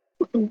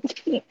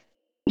night.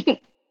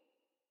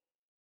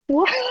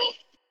 What?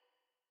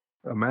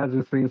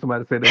 Imagine seeing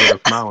somebody say that with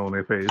a smile on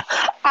their face.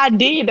 I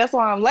did. That's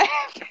why I'm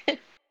laughing.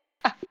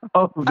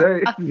 Oh,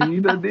 dang,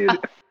 you done did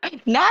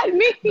it. Not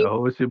me.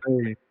 Oh, it's your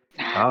baby.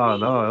 Not Oh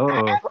me.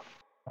 no,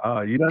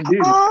 oh, you done did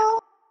it. Oh,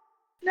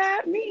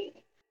 not me.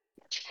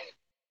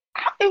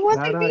 It Not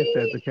wasn't I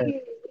said the cat.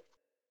 me.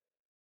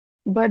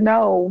 But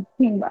no,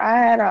 I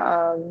had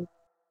a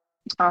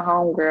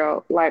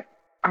homegirl. Like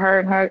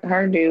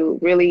her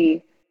dude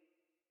really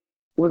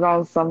was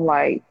on some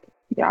like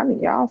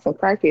y'all some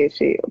crackhead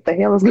shit. What the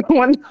hell is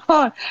going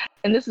on?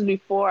 And this is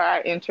before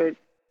I entered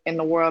in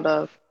the world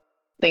of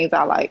things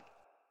I like.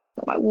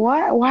 I'm like,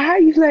 why are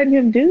you letting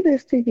him do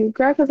this to you,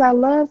 girl? Because I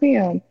love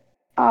him.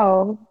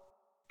 Oh,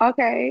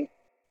 okay.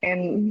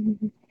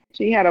 And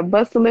she had a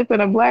busted lip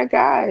and a black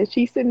eye. And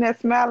she's sitting there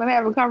smiling,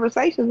 having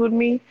conversations with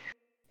me,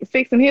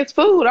 fixing his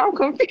food. I'm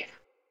confused.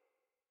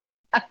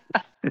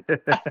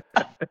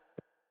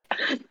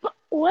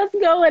 What's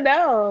going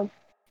on?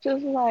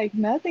 Just like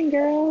nothing,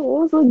 girl. It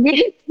was a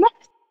good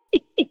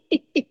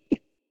night.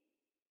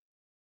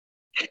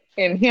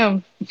 And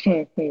him,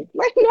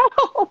 like,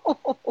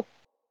 no.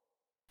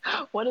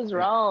 What is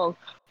wrong?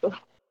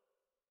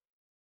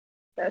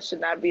 That should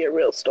not be a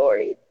real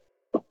story.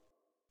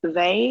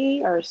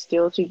 They are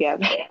still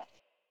together.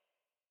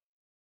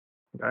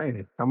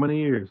 Dang, how many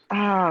years?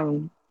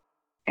 Um,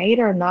 8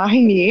 or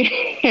 9 years.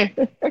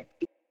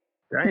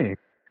 Dang,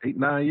 8,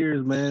 9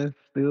 years, man.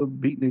 Still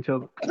beating each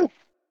other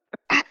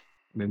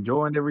and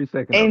enjoying every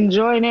second of it.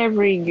 Enjoying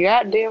every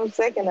goddamn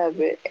second of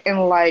it.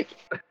 And like,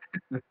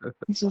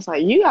 it's just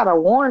like, you gotta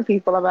warn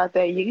people about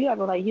that. You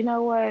gotta be like, you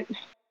know what?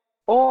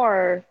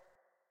 Or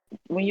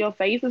when your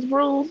face is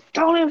bruised,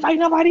 don't invite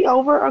nobody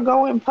over or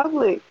go in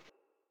public.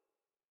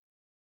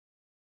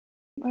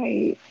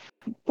 Like,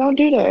 don't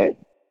do that.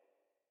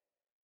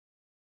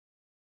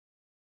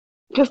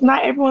 Because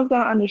not everyone's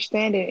gonna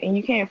understand it, and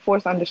you can't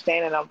force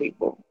understanding on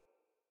people.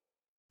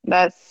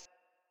 That's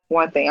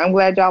one thing. I'm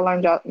glad y'all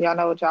learned y'all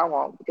know what y'all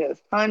want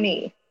because,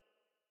 honey,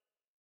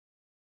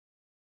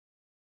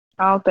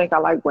 I don't think I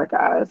like black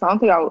eyes. I don't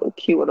think I would look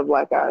cute with a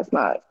black eye. It's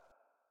not.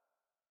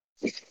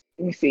 Let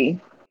me see.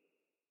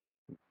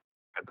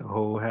 Got the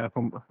whole half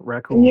a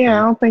raccoon Yeah,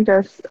 I face. don't think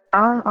that's.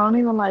 I don't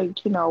even like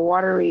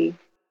watery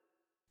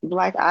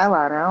black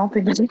eyeliner. I don't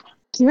think that's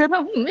cute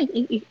on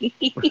me.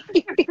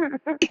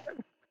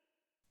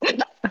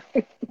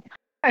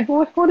 Like,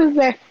 what is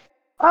that?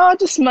 Oh, I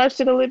just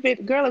smudged it a little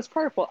bit. Girl, it's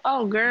purple.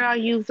 Oh, girl, I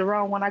used the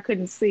wrong one. I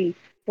couldn't see.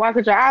 Why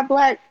could your eye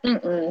black?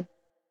 Mm-mm.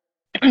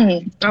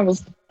 I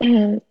was,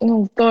 I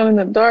was throwing in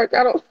the dark.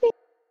 I don't.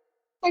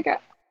 I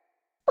got.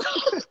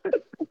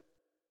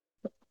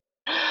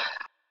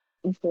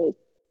 But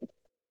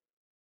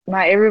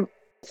not every.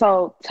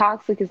 So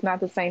toxic is not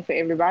the same for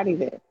everybody.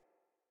 Then.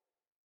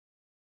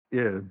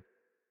 Yeah,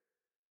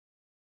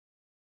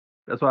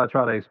 that's why I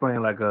try to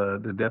explain like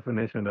the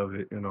definition of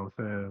it. You know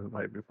what I'm saying?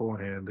 Like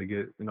beforehand to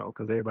get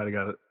because everybody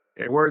got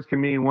it. Words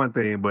can mean one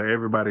thing, but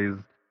everybody's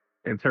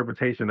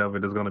interpretation of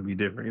it is going to be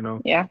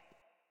different. Yeah.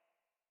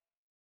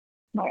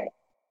 Right.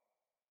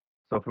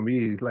 So for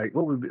me, like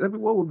what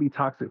would be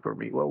toxic for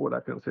me? What would I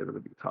consider to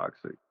be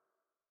toxic?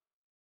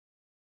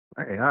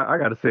 Hey, I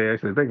got to say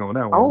actually think on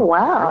that Oh one.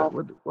 wow.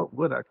 What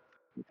would I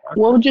be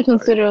What toxic? would you Like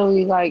consider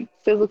like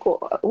physical?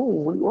 Ooh,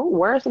 what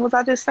words was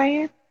I just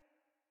saying?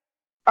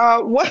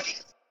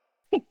 What?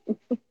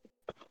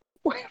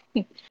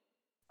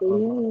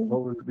 Ooh,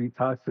 What would be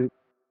toxic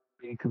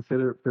being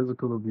considered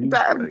physical abuse?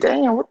 Like,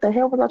 damn, what the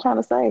hell was I trying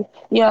to say?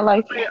 Yeah,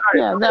 like, I mean, all right,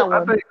 yeah, so that I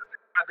one. think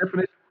my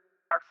definition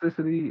of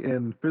toxicity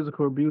and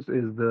physical abuse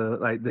is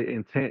the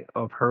intent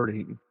of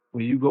hurting.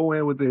 When you go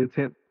in with the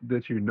intent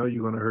that you know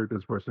you're gonna hurt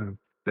this person,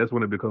 that's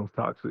when it becomes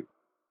toxic.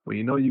 When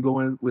you know you go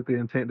in with the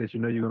intent that you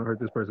know you're gonna hurt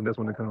this person, that's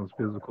when it becomes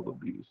physical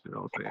abuse. You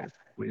know what I'm saying?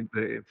 When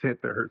the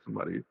intent to hurt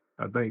somebody.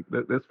 I think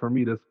that's for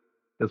me.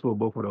 That's what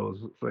both of those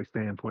like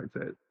standpoints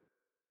at.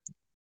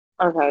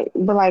 Okay,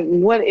 but like,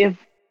 what if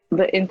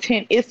the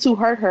intent is to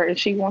hurt her and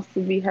she wants to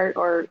be hurt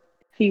or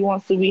he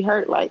wants to be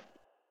hurt? Like,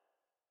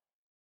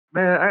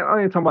 Man,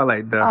 I ain't talking about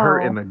like the hurt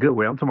in oh, a good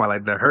way. I'm talking about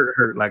like the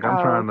hurt. Like I'm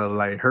oh, trying to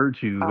like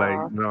hurt you. Like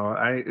oh, no,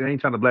 I ain't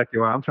trying to black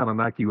you out. I'm trying to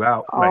knock you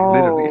out. Like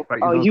literally. oh, Like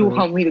you oh, know what you I'm saying?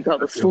 want me to go to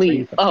That's your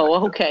face. sleep?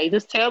 Oh, okay.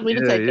 Just tell me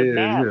to Yeah, take a yeah,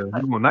 nap. yeah.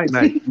 You want night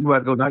night. You about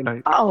to go night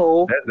night.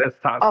 Oh, That's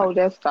toxic. oh,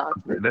 that's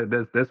toxic.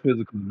 That's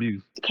physical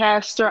abuse.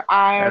 Caster That's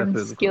iron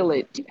physical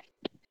abuse.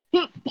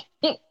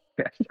 skillet.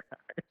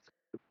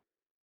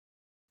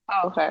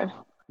 Okay.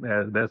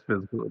 That's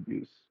physical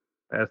abuse.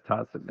 That's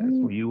toxicness.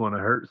 Mm, When you want to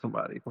hurt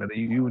somebody, when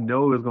you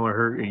know it's gonna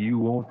hurt and you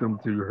want them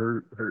to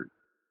hurt.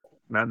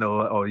 Not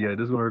know, oh yeah,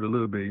 this is gonna hurt a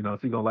little bit. You know,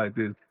 she gonna like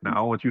this. Now I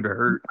want you to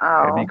hurt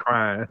and be oh,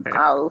 crying.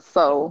 oh,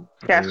 so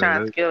caster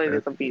iron that, skillet that,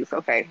 is abuse.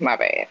 Okay, my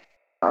bad.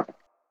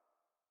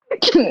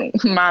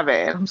 My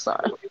bad. I'm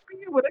sorry. who are you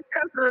beating with a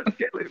cast iron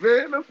skillet,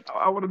 man?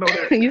 I want to know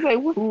that. You say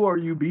what? Who are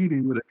you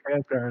beating with a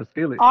cast iron Oh,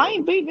 skillet, I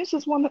ain't though? beating. It's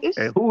just one. And It's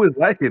who is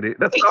liking it?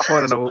 That's what I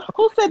want to know.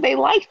 who said they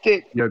liked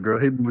it? Yeah, girl,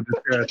 hit me with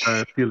this cast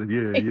iron skillet.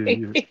 Yeah,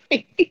 yeah, yeah.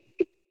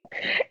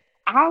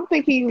 I don't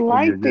think he Oh yeah,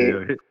 liked yeah,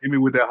 it. yeah. Hit me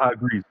with that hot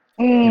grease.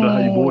 You know how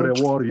you boil Mm.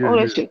 that water? Yeah, Oh,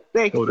 that yeah. shit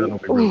Throw that sexy.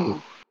 on me real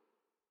quick.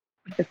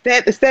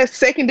 Ooh. Is that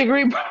second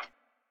degree?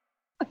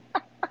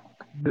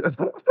 They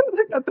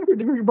got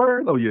 3rd-degree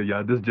burns. Oh yeah,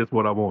 yeah. This is just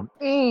what I want.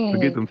 Forget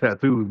Mm. them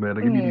tattoos, man.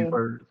 Now, give me these Mm.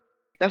 burns.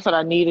 That's what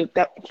I needed.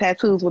 That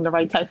tattoos were the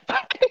right type.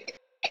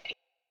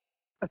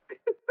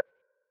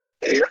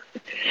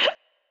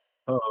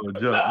 Oh,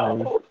 jump, man.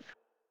 No.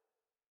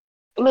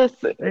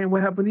 Listen. Hey,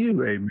 what happened to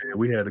you? Hey, man,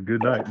 we had a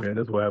good night, man.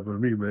 That's what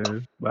happened to me,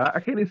 man. But I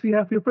can't even see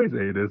half your face.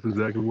 Hey, that's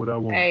exactly what I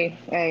want. Hey,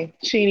 hey.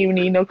 She didn't even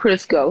need no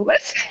Crisco.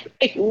 Let's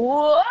say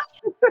what?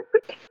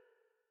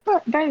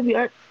 But baby,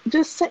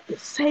 just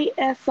say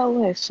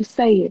SOS. Just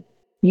say it.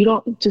 You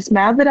don't just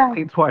mouth it out.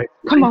 Think twice.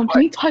 Come Think on, twice.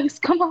 blink twice.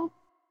 Come on.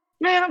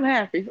 Man, I'm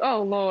happy.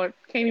 Oh Lord.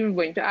 Can't even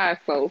blink. The eyes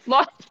closed.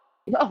 Lord.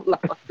 Oh Lord.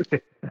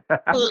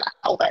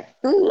 Lord.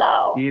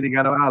 Lord. You ain't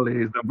got no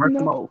eyelids. Don't brush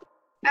them No. off.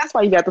 That's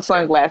why you got the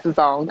sunglasses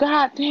on.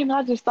 God damn,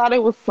 I just thought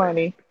it was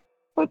sunny.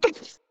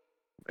 That's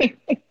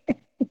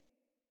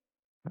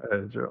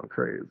drunk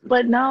crazy.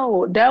 But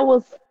no, that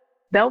was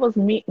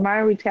me my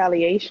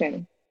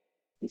retaliation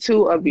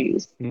to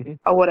abuse Hmm.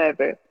 or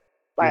whatever. Yeah.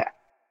 Like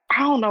I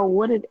don't know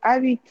what it I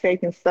be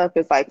taking stuff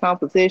as like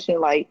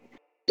composition, like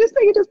this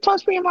nigga just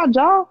punched me in my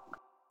jaw.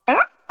 And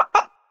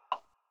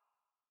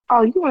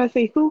oh, you wanna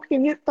see who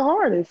can hit the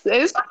hardest.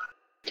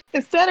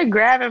 Instead of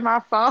grabbing my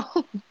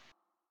phone,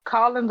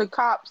 calling the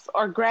cops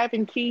or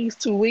grabbing keys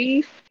to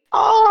leave.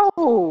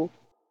 Oh,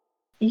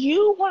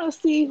 you wanna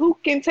see who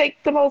can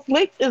take the most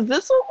licks? Is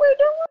this what we're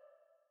doing?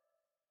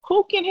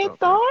 Who can hit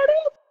the Okay.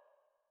 hardest?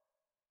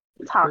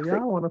 So Toxic.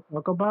 y'all want to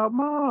talk about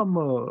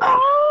mama?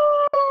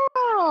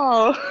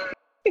 Oh,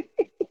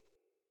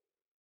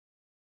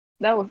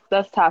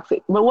 that's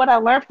toxic. But what I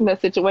learned from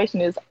that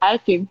situation is I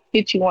can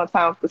hit you one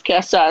time with this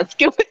cast iron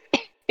skillet,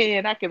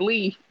 and I can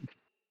leave.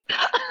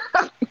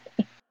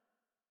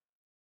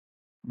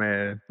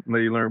 Man, I know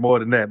you learned more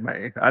than that,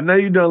 man. I know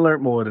you done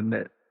learned more than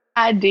that.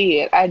 I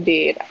did. I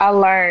did. I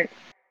learned.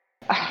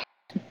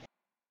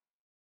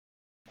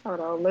 Hold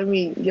on. Let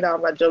me get all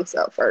my jokes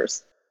out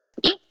first.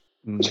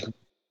 Hmm.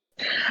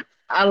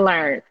 I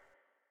learned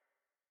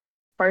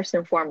first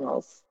and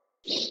foremost.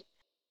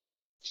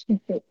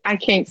 I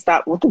can't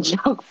stop with the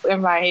jokes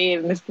in my head,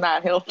 and it's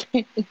not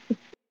helping.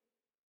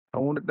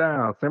 Tone it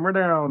down. Simmer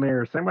down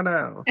there. Simmer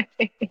down.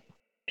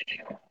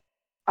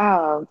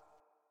 Um,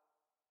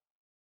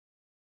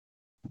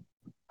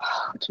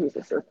 oh,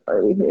 Jesus, this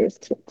lady here is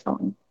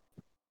tiptoeing.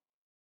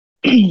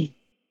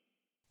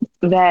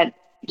 That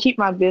keep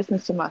my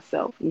business to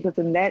myself because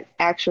in that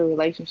actual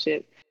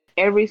relationship,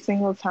 every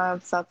single time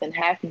something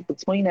happened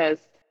between us,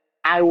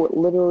 I would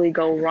literally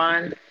go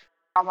run,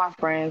 call my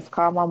friends,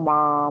 call my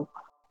mom,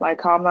 like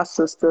call my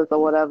sisters or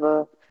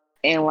whatever,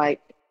 and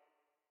like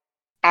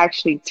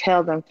actually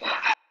tell them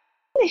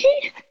and he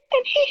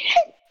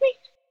hit me.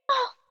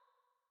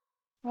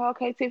 Oh,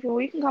 okay, Tiffany,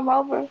 we can come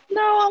over.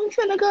 No, I'm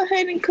gonna go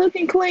ahead and cook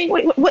and clean.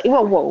 Wait, whoa,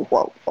 whoa,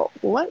 whoa, whoa,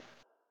 what?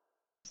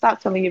 Stop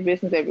telling your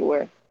business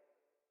everywhere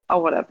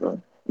or whatever.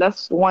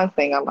 That's one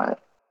thing I learned.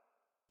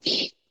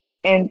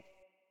 And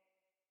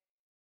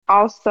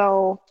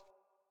also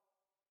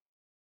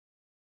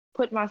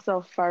put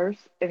myself first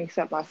and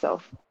accept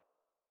myself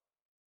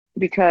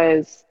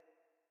because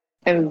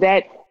in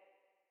that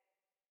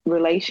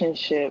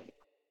relationship,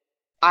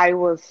 I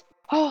was,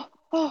 oh,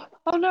 oh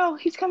no,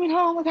 he's coming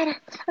home. I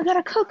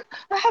gotta cook.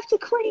 I have to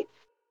clean.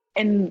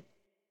 And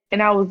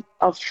and I was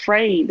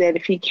afraid that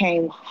if he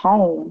came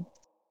home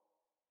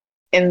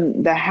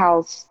and the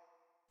house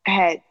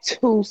had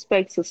two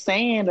specks of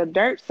sand or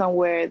dirt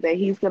somewhere, that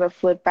he's gonna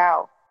flip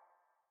out.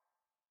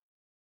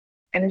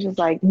 And it's just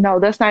like, no,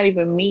 that's not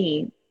even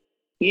me.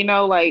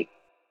 Like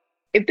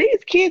if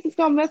these kids is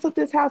gonna mess up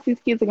this house, these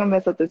kids are gonna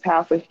mess up this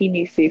house, and he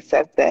needs to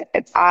accept that.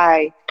 And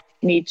I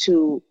need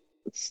to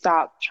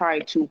stop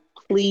trying to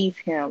please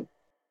him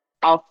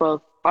off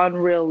of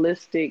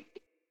unrealistic,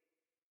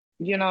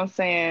 you know what I'm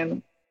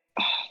saying?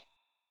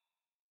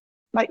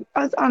 Like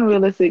it's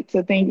unrealistic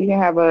to think you can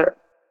have a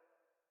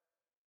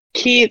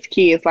kids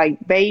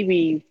like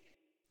babies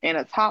and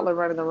a toddler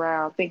running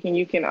around thinking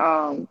you can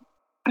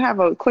have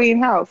a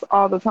clean house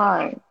all the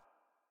time.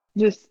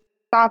 Just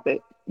stop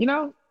it.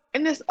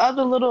 And there's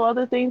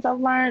other things I've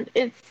learned.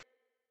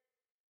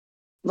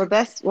 But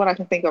that's what I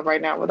can think of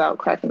right now without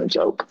cracking a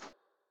joke.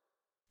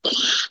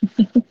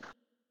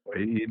 Well,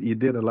 you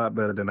did a lot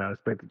better than I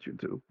expected you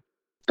to.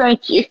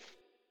 Thank you.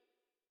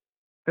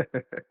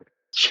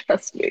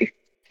 Trust me.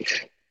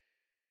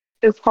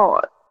 It's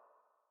hard.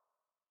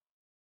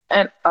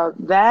 And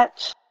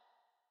that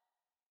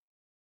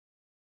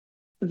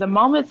the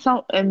moment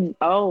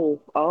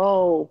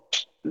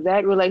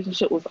that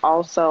relationship was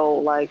also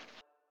like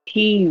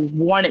he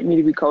wanted me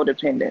to be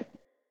codependent.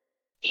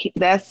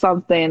 That's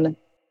something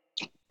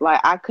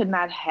like I could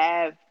not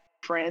have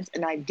friends,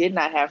 and I did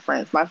not have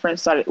friends. My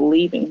friends started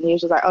leaving. He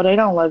was just like, "Oh, they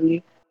don't love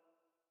you.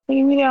 What do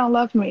you mean they don't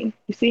love me?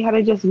 You see how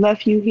they just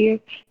left you here,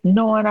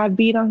 knowing I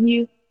beat on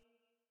you?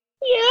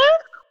 Yeah.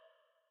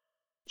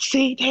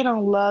 See, they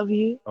don't love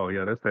you. Oh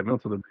yeah, that's that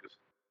mental abuse.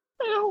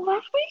 They don't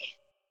love me.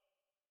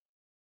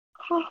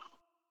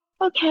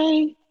 Oh,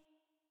 okay.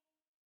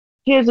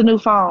 Here's a new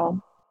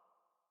phone.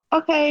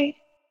 Okay.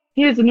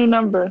 Here's a new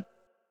number.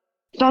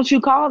 Don't you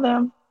call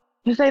them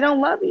because they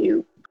don't love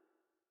you.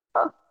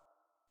 Oh,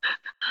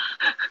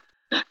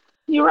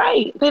 you're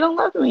right. They don't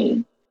love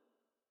me.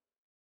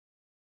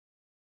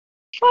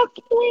 Fuck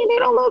me. They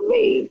don't love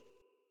me.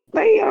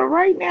 They are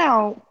right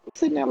now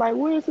sitting there like,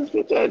 where's this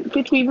bitch at?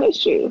 Bitch, we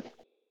miss you.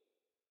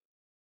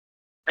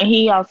 And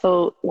he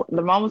also,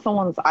 the moment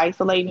someone is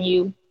isolating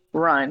you,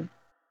 run.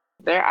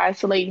 They're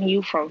isolating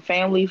you from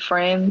family,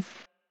 friends,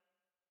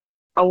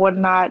 or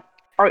whatnot,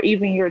 or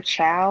even your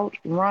child,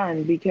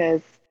 run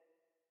because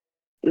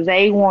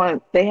they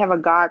have a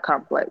God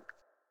complex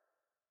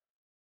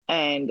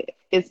and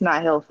it's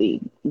not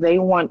healthy. They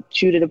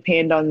want you to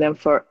depend on them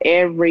for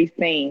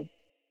everything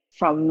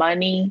from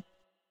money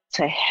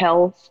to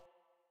health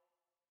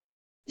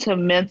to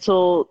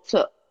mental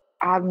to,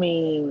 I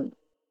mean,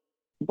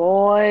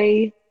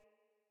 boy,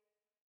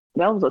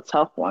 that was a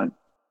tough one.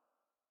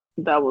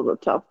 That was a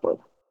tough one.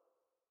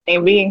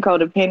 And being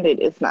codependent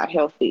is not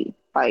healthy.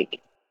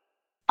 Like,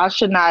 I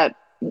should not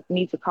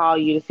need to call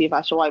you to see if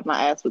I should wipe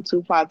my ass with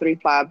 2 ply, 3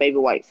 ply baby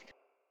wipes.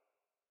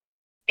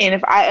 And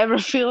if I ever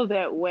feel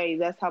that way,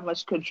 that's how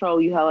much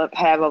control you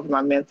have over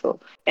my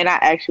mental. And I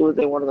actually was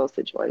in one of those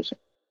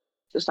situations.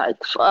 Just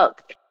like,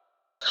 fuck.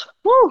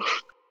 Whew.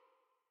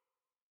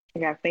 I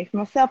gotta think for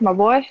myself, my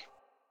boy.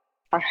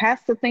 I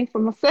have to think for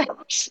myself.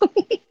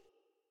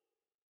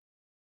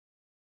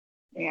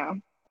 Yeah.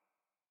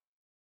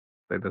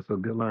 That's a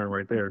good learn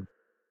right there.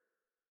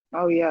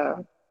 Oh, yeah.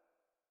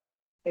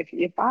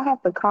 If I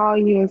have to call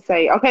you and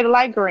say, okay, the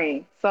light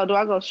green. So do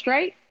I go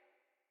straight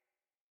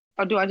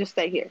or do I just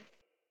stay here?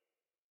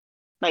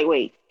 Like,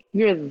 wait,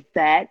 you're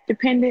that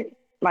dependent?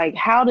 Like,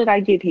 how did I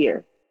get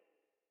here?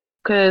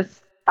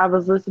 Because I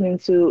was listening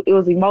to it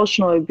was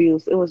emotional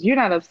abuse. It was you're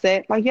not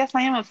upset. Like, yes,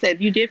 I am upset.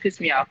 You did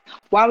piss me off.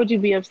 Why would you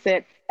be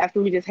upset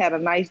after we just had a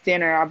nice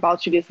dinner? I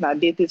bought you this and I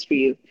did this for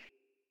you.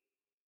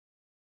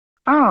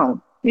 Oh,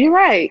 you're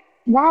right.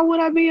 Why would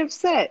I be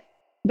upset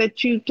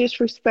that you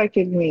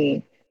disrespected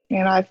me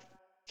and I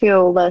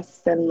feel less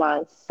than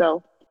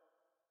myself?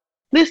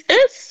 This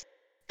is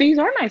these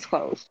are nice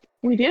clothes.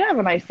 We did have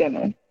a nice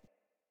dinner.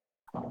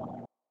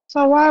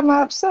 So why am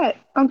I upset?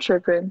 I'm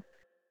tripping.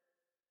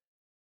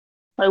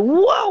 Like,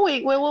 whoa,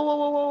 wait,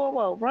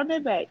 whoa. Run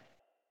that back.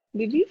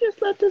 Did you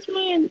just let this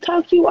man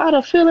talk you out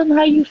of feeling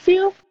how you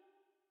feel?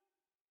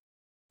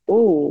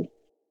 Oh,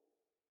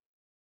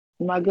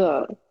 my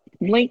God.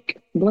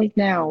 Blink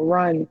now,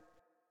 run.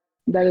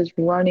 That is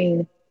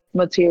running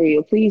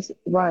material. Please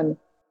run.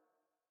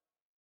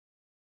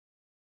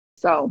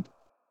 So,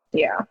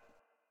 yeah.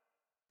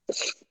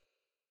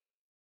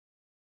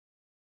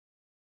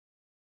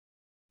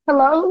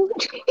 Hello?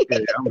 Yeah, yeah,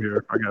 I'm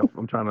here.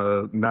 I'm trying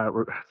to not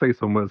say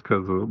so much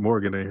because of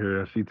Morgan in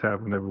here. She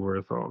tapping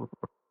everywhere. So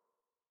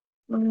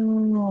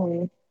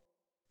Mm,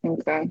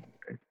 okay.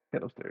 okay,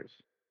 head upstairs.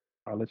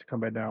 I'll let you come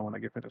back down when I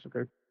get finished.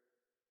 Okay.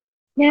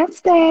 Yes,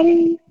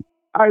 Daddy.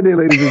 All right, there,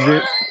 ladies and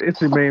gents.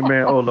 It's your main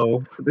man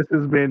Olo. This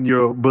has been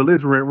your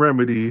belligerent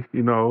remedy.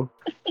 Go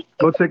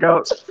check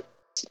out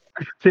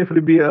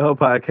Tiffany B at her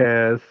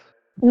podcast.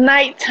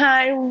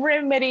 Nighttime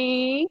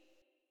remedy.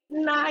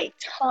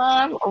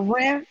 Nighttime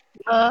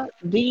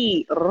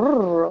remedy.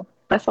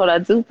 That's what I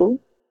do, boo.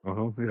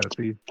 Yeah.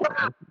 See.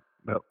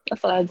 Yep.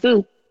 That's what I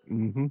do.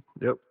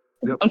 Yep.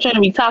 Yep. I'm trying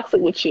to be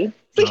toxic with you.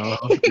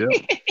 Yep.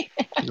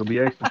 You'll be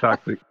extra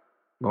toxic.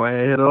 Go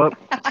ahead up.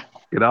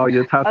 Get all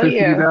your Oh toxicity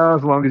yeah. down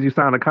as long as you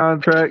sign a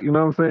contract. You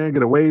know what I'm saying?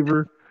 Get a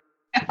waiver.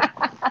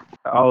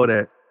 All of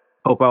that.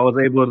 Hope I was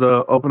able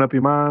to open up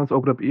your minds,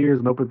 open up your ears,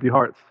 and open up your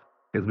hearts.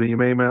 It's been your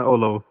main man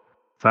Olo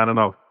signing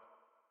off.